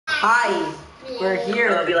Hi, we're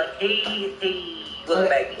here. I'll be like, hey, welcome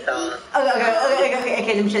back to song.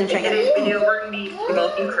 Okay, let me check In today's video, we're gonna be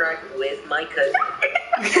smoking crack with my cousin.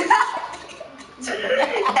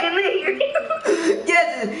 Can they hear you?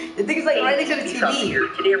 Yes, the thing is like right next to the TV. Here.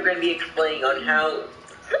 Today we're gonna be explaining on how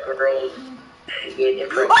girls get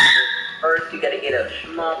impregnated. First, you gotta get a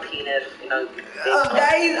small penis. Oh,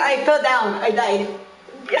 guys, I fell down. I died.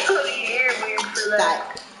 You're weird for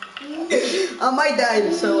that. I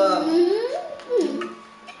died. So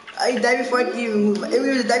I died before I could even move. It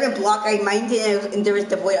was a diamond block. I mined it, and there was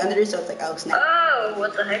the void under, so it's like, oh snap. Oh,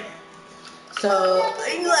 what the heck? So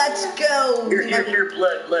let's go. Here,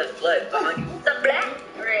 blood. Behind you. The black?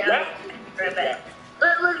 Right back.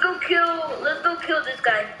 Let's go kill this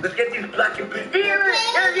guy. Let's get these black and blue. Yeah,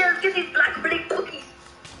 let's get these black and blue cookies.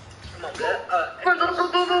 Come on, blood. Come on,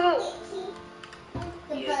 go.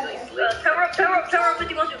 Power up if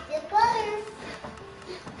you want to.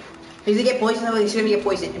 He's gonna get poisoned. No, he's gonna get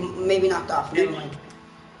poisoned and maybe knocked off. Never mind.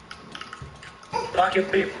 Black and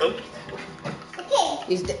blue cookies. Okay.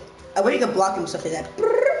 He's dead. I wish you could block him stuff like that.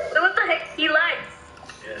 What the heck? He lagged.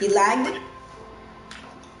 Yeah. He lagged?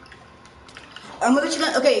 I'm gonna let you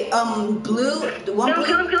know. Okay, blue, the one blue.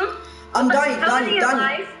 Kill him.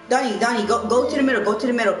 Donnie, go to the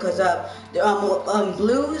middle, cause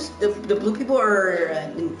blues, the blue people are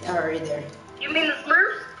there. You mean the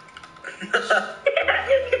Smurfs?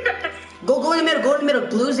 Go in the middle.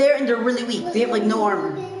 Blue's there and they're really weak. They have like no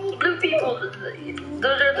armor. Blue people, those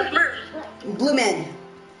are the Smurfs. Blue men.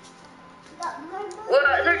 Well,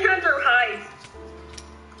 they're trying to hide.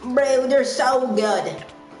 Bro, they're so good.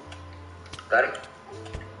 Got him.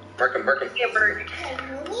 Mark him. Yeah, Bert.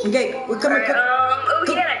 Okay, we're coming.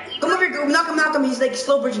 Come over here, knock him. He's like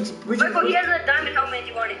slow bridging. Michael, he has a diamond helmet.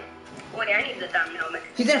 You want it? Wait, I need the diamond helmet.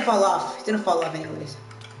 He's gonna fall off. Anyways.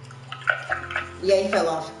 Yeah, he fell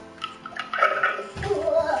off.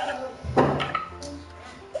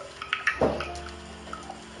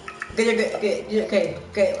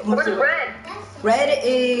 Okay. Where's red? Red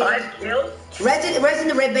is... 5 kills? Red's in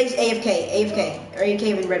the red base, AFK. Or AFK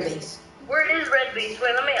in red base. Where is red base?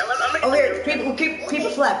 Wait, let me oh, here, creeper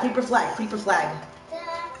flag.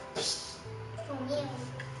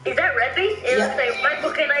 Is that red base? It yeah. looks like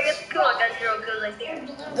Michael, can I get the kill? I got 0 kills, I think.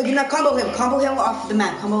 Okay, now combo him off the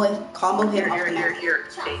map. Combo him off the map. Here.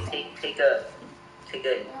 Take a... He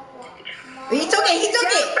took it! He took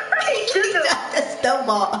it! The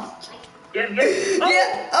snowball. Yeah.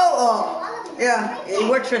 Yeah, it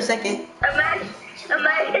worked for a second.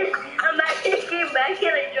 Imagine it came back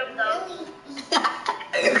and I jumped out.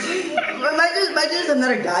 Imagine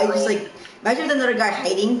another guy just like... Imagine another guy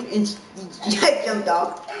hiding and I jumped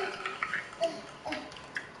off.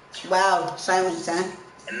 Wow, silence, huh?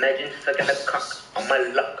 Imagine sucking a cock on my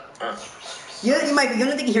luck. You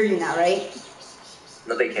don't think he hear you now, right?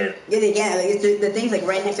 No, they can. Yeah, they can. Like, it's the thing's like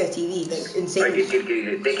right next to the TV, like insane. Alright,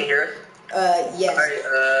 good. They can hear us? Yes.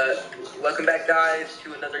 Alright, welcome back, guys,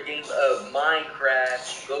 to another game of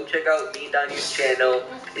Minecraft. Go check out me and Donnie's channel.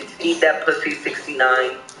 It's Eat That Pussy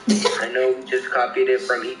 69. I know we just copied it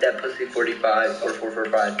from Eat That Pussy 45 or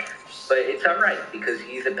 445, but it's alright because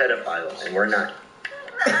he's a pedophile and we're not.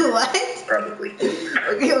 What? Probably.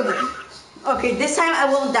 Okay, this time I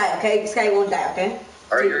won't die, okay? This guy won't die, okay?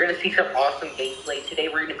 Alright, you're gonna see some awesome gameplay. Today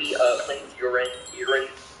we're gonna be playing Urine.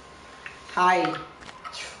 Hi.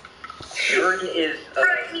 Urine is...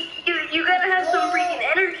 you gotta have some freaking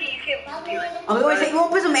energy. You can't be like... Oh, you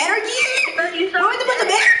won't put some energy in? You want to put some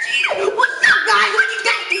energy in? What's up, guys? What you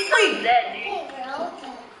got doing?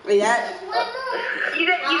 Wait, that? You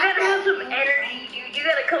gotta have some energy, dude. You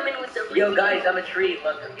gotta come in with the... Yo, guys, I'm a tree.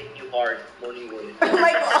 Look, I'm hitting you hard. Michael.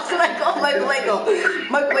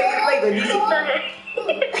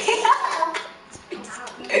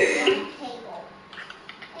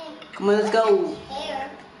 Come on, let's go.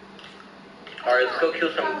 Alright, let's go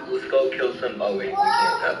kill some. Oh, wait, we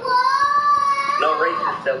can't. No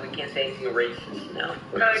racist stuff. We can't say anything racist now.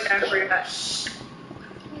 No, I forgot.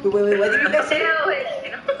 Wait, what did you guys say? I'm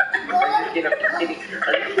just kidding.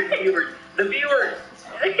 The viewers.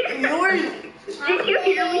 Did you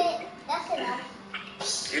hear me?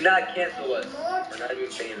 Do not cancel us. We're not even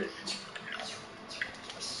famous.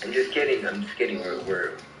 I'm just kidding. That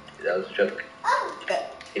was a joke.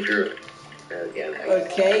 If you're... Again.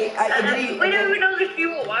 Okay. We don't even know there's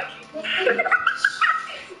people watching.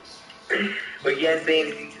 We can't say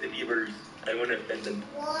anything to the viewers. I want to offend them.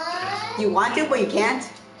 You want to, but you can't?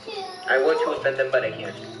 I want to offend them, but I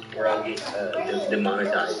can't. Or I'll get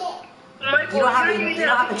demonetized. You don't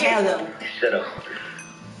have a channel, though. Shut up.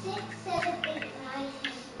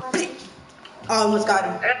 Oh, almost got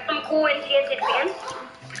him. I got some cool enchanted pants.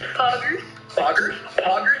 Poggers? Poggers?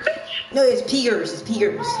 Poggers, bitch? No, it's Peegers. It's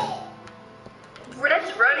Peegers.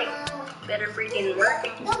 That's running. Better freaking work.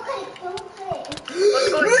 Let's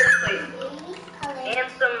go to this place.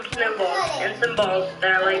 And some snowballs. And some balls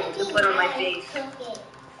that I like to put on my face.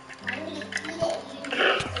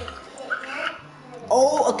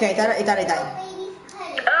 Oh, okay. I thought I died.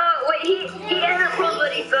 Oh, wait, he ended up close,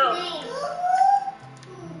 but he fell.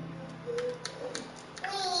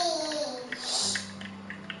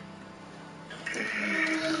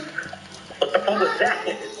 What the fuck was that?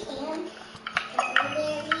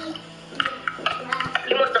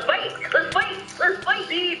 He wants to fight. Let's fight. Let's fight,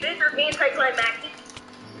 dude. This is anticlimactic.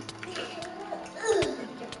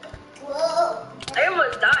 I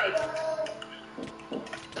almost died.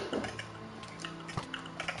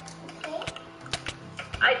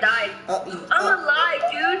 I died. I'm alive,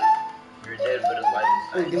 dude. You're dead, but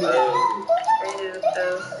alive inside.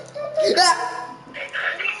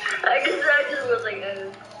 I just was like,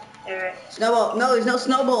 alright. Snowball. No, there's no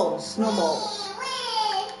snowballs. Snowballs.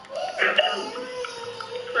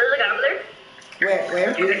 Where's the guy over there?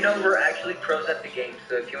 Where? You didn't know we're actually pros at the game,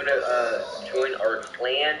 so if you want to join our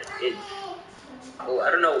clan, it's... Oh,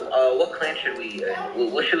 I don't know, what clan should we...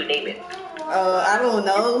 what should we name it? I don't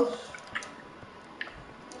know.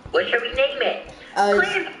 What should we name it?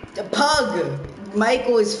 The Pug.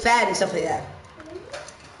 Michael is fat and stuff like that.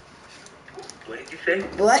 What did you say?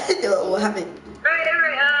 What? What happened? Alright,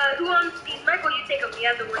 who owns these? Michael, you take them. You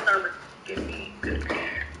have the worst armor. Give me good.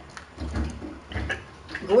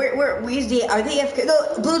 Where's the... Are they AFK? No,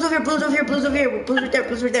 blue's over here, blue's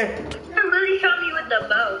right there. Lily shot me with the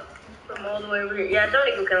bow. From all the way over here. Yeah,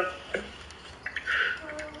 somebody go kill him.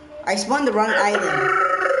 I spawned the wrong island.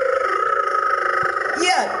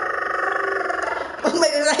 Yeah. Oh my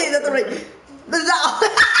god, that's the right.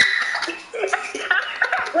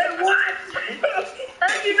 Wait, what? How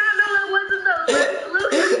did you not know that wasn't the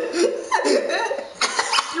Luke?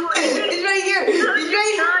 He's right here. He's right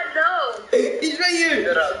here. Not know. He's right here.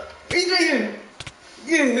 Shut up. He's right here.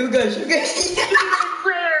 Yeah, oh gosh, okay.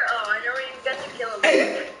 Player. Oh, I never even got to kill him.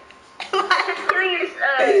 I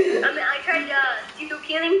tried to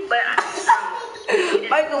kill him, but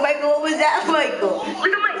Michael, what was that, Michael?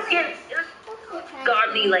 Look at my skin. It was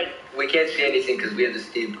godly, like. We can't see anything because we have the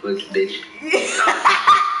Steve Glitch, bitch.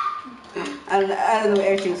 I don't know.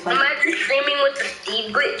 Everything's funny. I'm actually streaming with the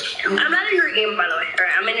Steve Glitch. I'm not in your game, by the way.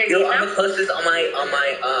 Alright, I'm in your game. I'm gonna post this on my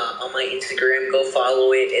Instagram. Go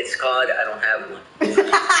follow it. It's called I don't have one.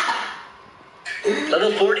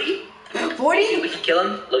 Level 40. 40? We can kill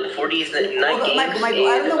him. Level 40 is the night game. Michael,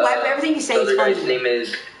 I don't know why everything you say is funny. His name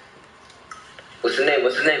is. What's his name?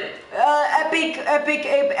 Epic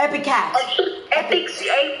Cat. Epic.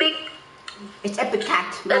 It's Epic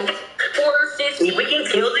Cat. 450. If we can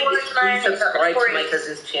kill him, please subscribe to my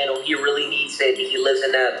cousin's channel. He really needs it. He lives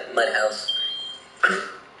in a mud house.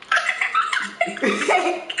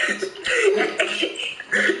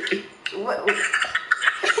 What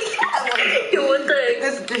the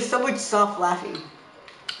heck? There's so much soft laughing.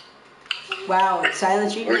 Wow, it's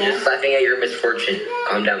silent treatment. We're just laughing at your misfortune.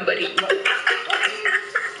 Calm down, buddy.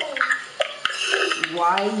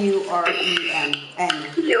 YUREN.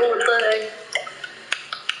 Yo, what the heck?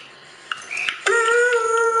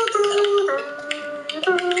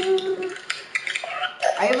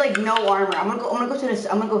 I have like no armor. I'm gonna go to this.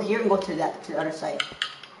 I'm gonna go here and go to the other side.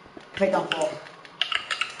 If I don't fall.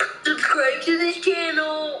 Subscribe to this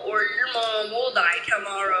channel, or your mom will die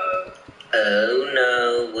tomorrow. Oh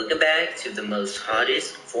no! Welcome back to the most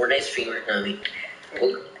hottest Fortnite streamer coming.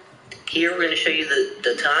 Well, here we're gonna show you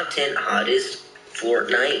the top 10 hottest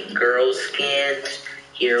Fortnite girl skins.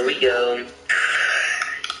 Here we go.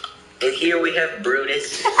 And here we have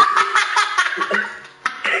Brutus.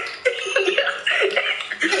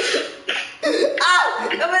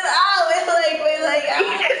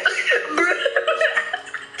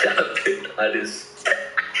 Hottest.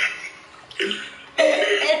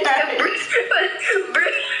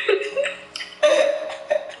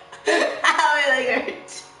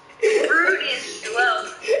 Brutus, well,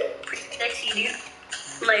 pretty sexy, dude.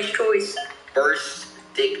 Nice choice. First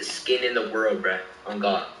thick skin in the world, bruh. On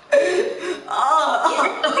God.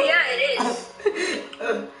 Oh yeah, it is.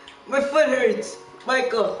 My foot hurts.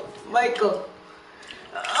 Michael.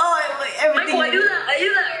 Oh, everything. Michael, I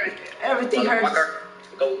do that right. Everything hurts.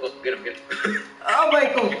 Go, get him. Oh,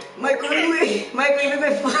 Michael, you made my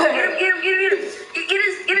foot. Get him. Get his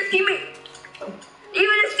teammate.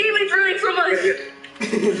 Even his teammate's running from us.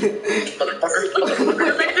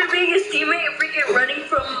 Imagine being his teammate and freaking running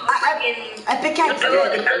from freaking... Epic Cat's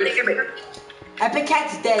dead. Epic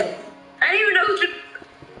Cat's dead. I didn't even know who to...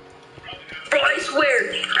 Bro, I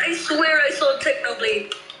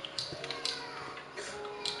Technoblade.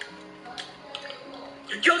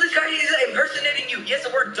 Yo, this guy is impersonating you. He has the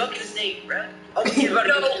word duck in his name, bruh. Oh, he's about to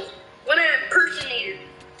No, what an impersonator.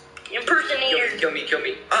 Impersonator. kill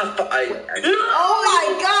me. Ah, fuck. Oh my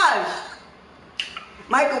gosh!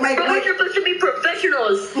 Michael. Bro, we're supposed to be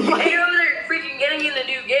professionals. And you're over there freaking getting in the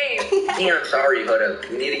new game. Yeah, I'm sorry, Huda.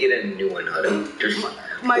 We need to get a new one,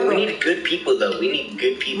 Huda. Michael. We need good people, though. We need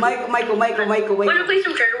good people. Michael. Want to play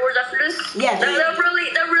some Treasure Wars after this? Yes. That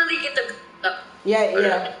really get the...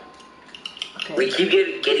 Yeah. Okay. We keep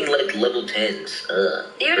getting like level 10s.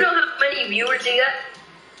 Do you know how many viewers you got?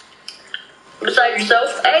 Besides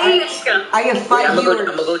yourself? Hey, I have 5 I'm viewers.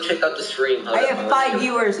 gonna go check out the stream. I have 5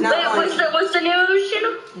 viewers, not one. What's the name of your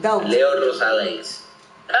channel? Don't. Leo Rosales.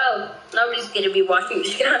 Oh, nobody's gonna be watching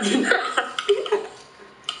this channel.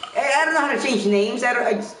 I don't know how to change names. I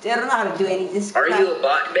don't know how to do any of this. Are you a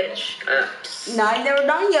bot, bitch? No, I've never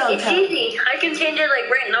done yet. It's easy. I can change it like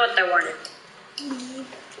right now if I want it.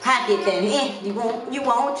 Hack it then. You won't.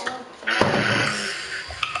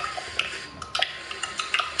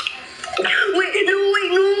 Wait, no.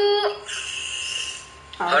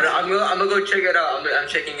 Hold on, I'm gonna go check it out. I'm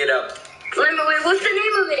checking it out. Wait, what's the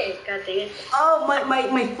name of it? God dang it. Oh,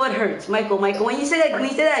 my foot hurts, Michael. When you said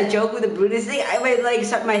that joke with the Brutus thing,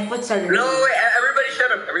 my foot started. No, wait,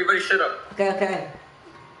 everybody shut up. Okay.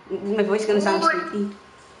 My voice gonna sound sleepy.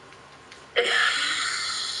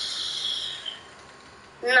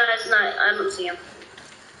 No, it's not. I don't see him.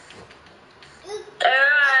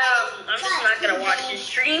 I'm just not gonna watch his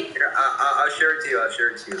stream. Here, I'll share it to you.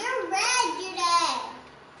 You're red today.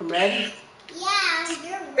 I'm ready. Yeah,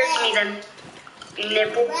 you're Here's me red. then. You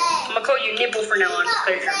nipple. I'm gonna call you nipple for now on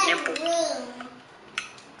because you're nipple.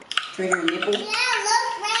 Trigger nipple. Yeah,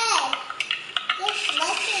 look red. Just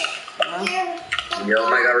look it. Yo,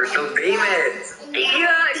 my God, we're so famous.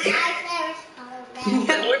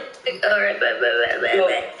 Alright,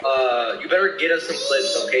 bye. You better get us some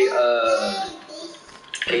clips, okay?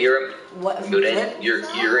 Hey, you're What? good Flip? in.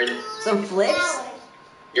 You're in. Some flips?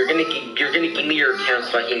 You're gonna give me your account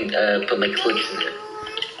so I can put my clips in there.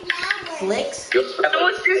 Flicks? Just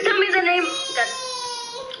tell me the name.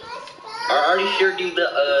 I already shared you the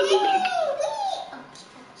link.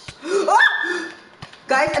 Oh!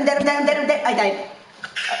 Guys, I'm dead. I died.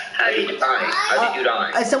 How did you die? How did you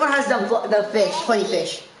die? Someone has the fish, funny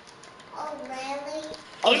fish. Oh,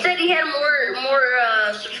 really? He said he had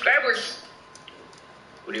more subscribers.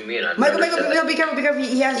 What do you mean? Michael, no, be careful.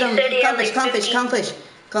 He has He said he had like clownfish.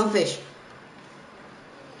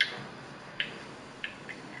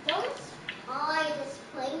 Don't hide this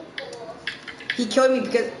plane pool. He killed me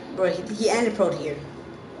because, bro, he ended pro here.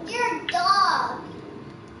 You're a dog.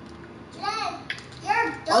 Jen, you're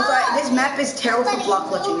a dog. Also, this map is terrible for block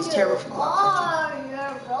clutching. It's terrible for block clutching. You're a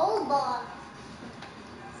robot.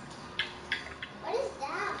 What is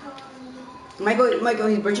that, mommy? Michael,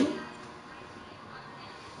 he's bridging.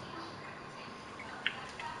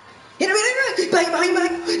 Hit him! Behind!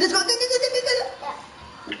 Let's go!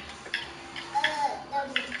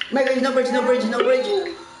 Michael, no bridge.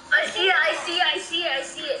 I see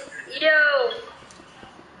it. Yo.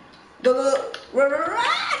 Go! Run!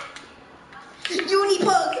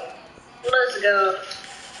 Unipug! Let's go.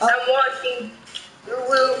 I'm watching.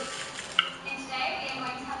 Woo.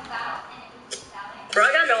 Bro, I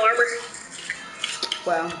got no armor.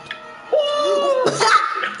 Wow.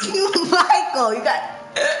 Michael, you got...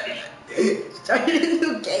 Started a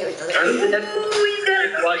new game. He's gonna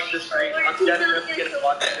Watch the stream. I'm definitely gonna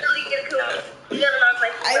watch this. He's gonna knock my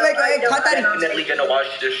I caught that. I'm definitely gonna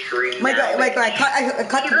watch the stream. Michael, I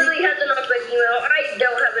caught He the literally has a knockback email. I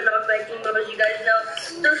don't have a knockback email, as you guys know.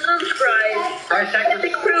 So subscribe. Alright,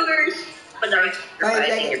 Epic Krugers. But no. I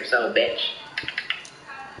think you're so bitch.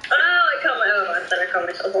 I thought I caught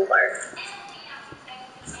myself on fire.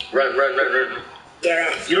 Run.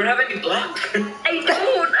 Yeah. You don't have any blocks? I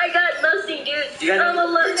don't. I got nothing, dude. You got I'm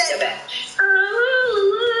alone. Yeah, bitch. I'm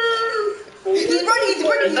alone. He's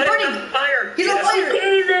burning! Fire. He's on fire!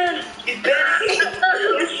 Okay then. He's burning.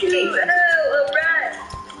 Oh, shoot. Oh, a rat.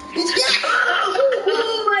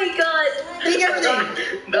 Oh my god. Take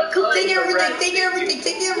everything!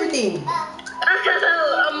 Take everything!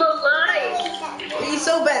 Ow, I'm alive. He's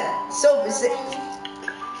so bad. So sick.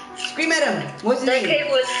 Scream at him. What's his That name? cave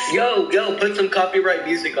was... Yo, put some copyright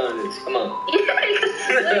music on this. Come on.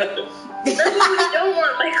 That's what we don't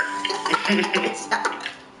want, Michael.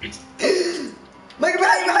 Michael,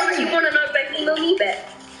 behind You me! want to knock back email me back?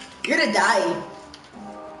 You're gonna die.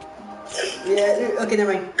 Yeah, okay,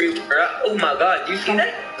 never mind. Oh my god, you see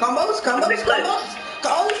that? Combos?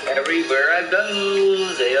 Everywhere I go,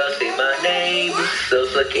 they all say my name. So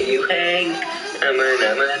can you hang? I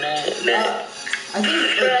think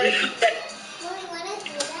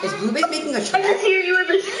is Blue Base making a I just trap? hear you in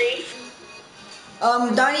the street.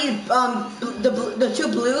 Donnie, the two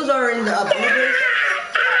blues are in the Blue Base.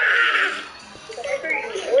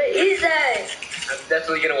 What is that? I'm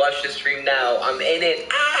definitely gonna watch the stream now. I'm in it.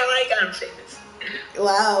 Ah, my God, I'm saying this.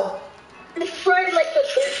 Wow. It's probably like the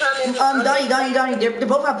third time in Donnie, they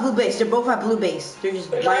both have Blue Base. They both have Blue Base. They're just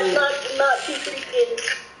mining. not too freaking.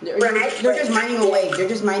 They're just mining away. They're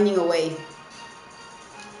just mining away.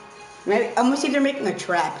 Maybe, I'm gonna see if they're making a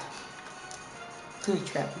trap.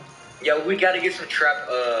 Trap. Yo, we gotta get some trap.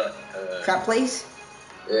 Trap place?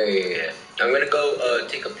 Yeah. I'm gonna go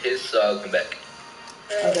take a piss, so I'll come back.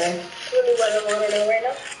 Okay. Really what I want to know right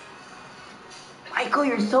now. Michael,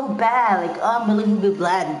 you're so bad. Like, unbelievably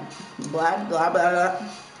bad. Blah, blah, blah, blah.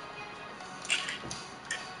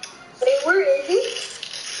 Wait, where is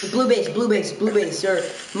he? Blue base. They're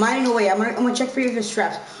mining away. I'm gonna check for you if there's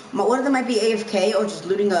traps. One of them might be AFK or just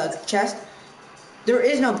looting a chest. There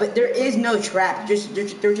is no trap.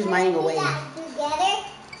 They're just mining away.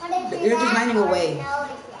 They're just mining away.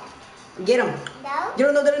 Get them. No.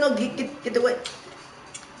 Get the way.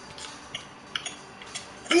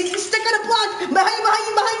 He's stuck on a block.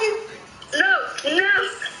 Behind you. No.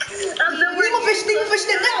 I'm nowhere Nemo fish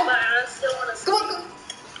it now. I still want to.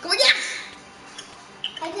 Come on, yes.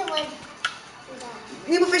 I didn't want to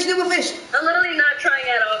do Nemo fish. I'm literally not trying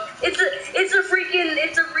at all. It's a freaking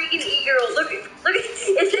e-girl. Look,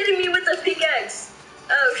 it's hitting me with a pickaxe.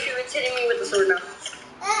 Oh shoot, it's hitting me with the sword now. that.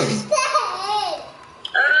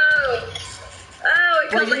 Oh, I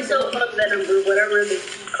caught myself on a venom brew, whatever they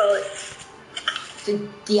call it. It's a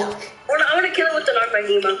duck. I want to kill it with the knockback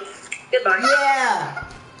Nemo. Goodbye. Yeah.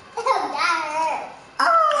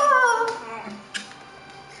 Ah.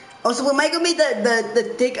 Also, when Michael made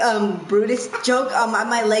the thick Brutus joke,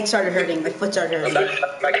 my legs started hurting, my foot started I'm hurting.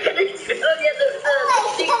 back. Oh yeah, the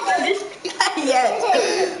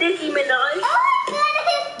Yes. Nicki Minaj.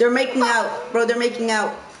 They're making out, bro. They're making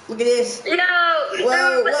out. Look at this. Yo.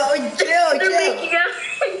 Whoa, They're making out.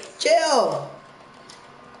 chill.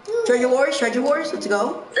 Treasure Wars. Let's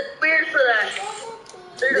go. They're weird for that.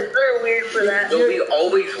 They're weird for that. Yo, we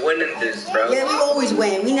always win in this, bro. Yeah, we always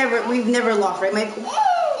win. We've never lost, right, Michael? Yeah.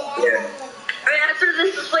 I mean, after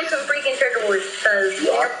this, let's play some freaking Treasure Wars,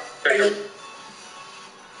 because...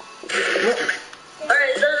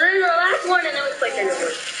 Alright, so this is the last one, and then we play Treasure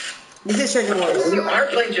Wars. This is Treasure Wars. We are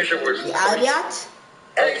playing Treasure Wars. Aliat?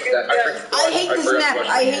 I I hate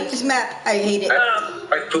this map. I hate it. I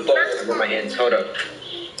poop all over my hands. Hold up.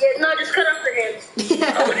 Yeah, no, just cut off your hands.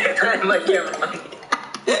 I'm like, yeah, never mind.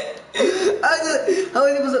 How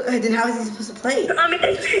is he supposed to play? I mean,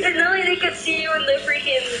 it's not like they could see you in the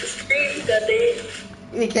freaking stream that they...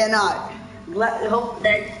 They cannot. Hope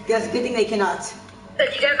That... that's a good thing they cannot.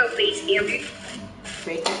 Because you got no face cam, dude.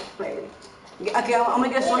 Wait. Okay, I'm gonna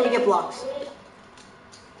get a sword, you get blocks.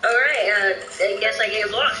 Alright, I guess I get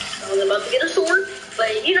blocked. I was about to get a sword,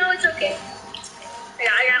 but you know, it's okay. I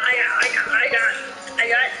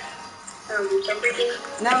got some freaking...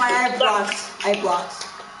 No, I have blocks.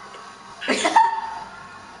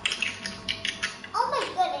 Oh my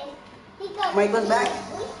goodness. He got Michael's back.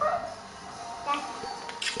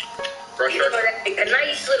 Brush You know, like a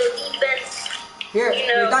nice little defense. Here, You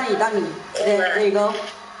know. Donnie. There you go.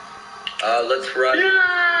 let's run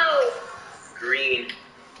No! green.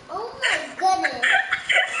 Oh my goodness.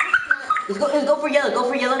 Let's go for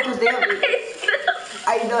yellow because they have...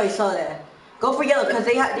 I know, I saw that. Go for yellow because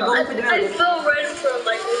they're going for the I middle. fell right in front of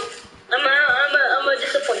Michael. I'm a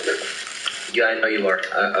disappointment. Yeah, I know you are.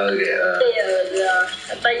 Okay, Yeah,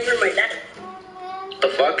 I thought you were my dad. the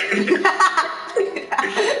fuck?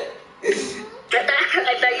 I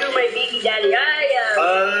thought you were my baby daddy.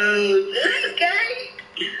 Okay.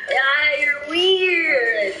 You're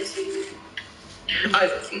weird. I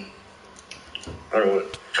don't know.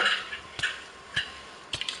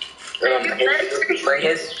 My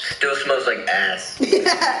head still smells like ass.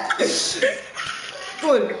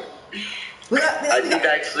 Good. I think I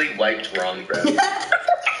actually wiped wrong, bro.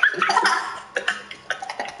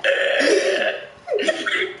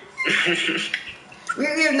 We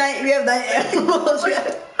have nine animals. We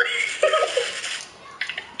have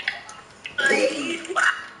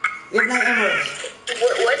 9 emeralds.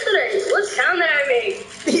 What sound did I make?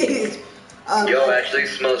 Yo, actually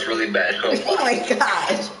smells really bad. Oh my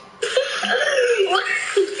gosh. What?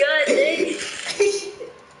 God dang.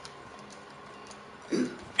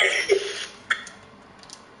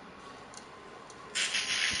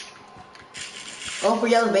 Going for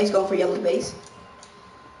yellow base.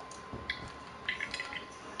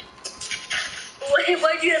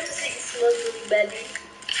 guys just think it smells really bad, dude.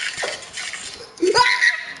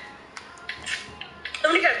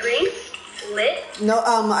 Somebody got green? Lit? No,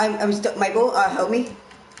 I'm stuck. Michael, help me.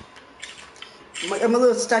 I'm a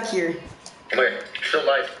little stuck here. Wait, still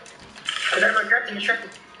alive. I got my crafting instructor.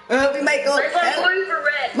 Help me, Michael. I'm Help. going for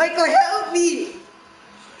red. Michael, help me.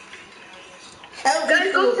 Help me.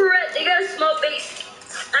 Guys, go for red. They got a small base.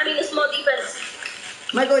 I mean, a small defense.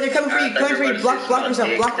 Michael, they're coming for you. Coming for you. Block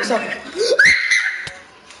yourself. Block yourself.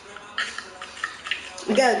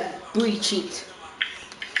 You gotta booty cheat.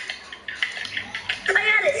 I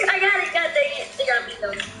got it. God dang it. They got me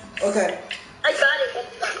though. Okay. I got it.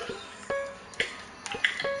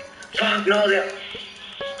 Fuck, no, that.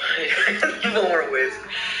 One more whiz.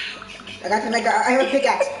 I got to make. I have a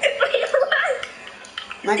pickaxe. Wait, what?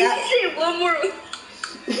 My Did God. you say one more?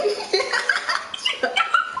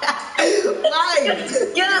 Why? Yo.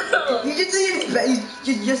 You just said it.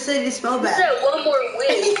 You just said it smelled You bad. said one more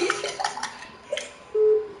win.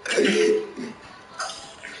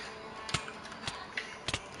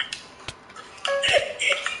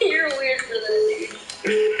 You're weird for that,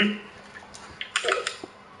 dude.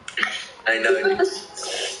 I know.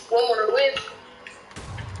 One more win.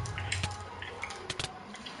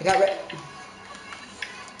 I got red.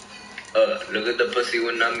 Look at the pussy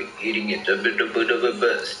when I'm eating it.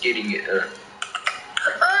 Eating it.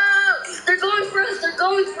 They're going for us. They're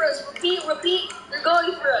going for us. Repeat. They're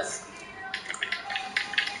going for us.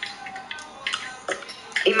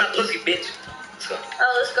 Eat my pussy, bitch. Let's go.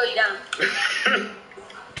 Oh, let's go you down.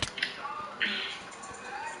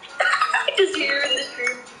 I just hear you in the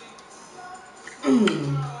street.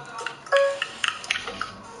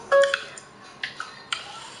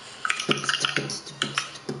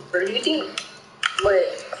 What do you think? Wait.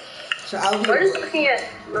 So I'll be. We're just looking at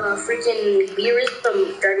freaking Beerus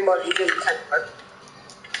from Dragon Ball Z.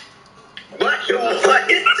 What?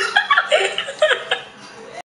 What?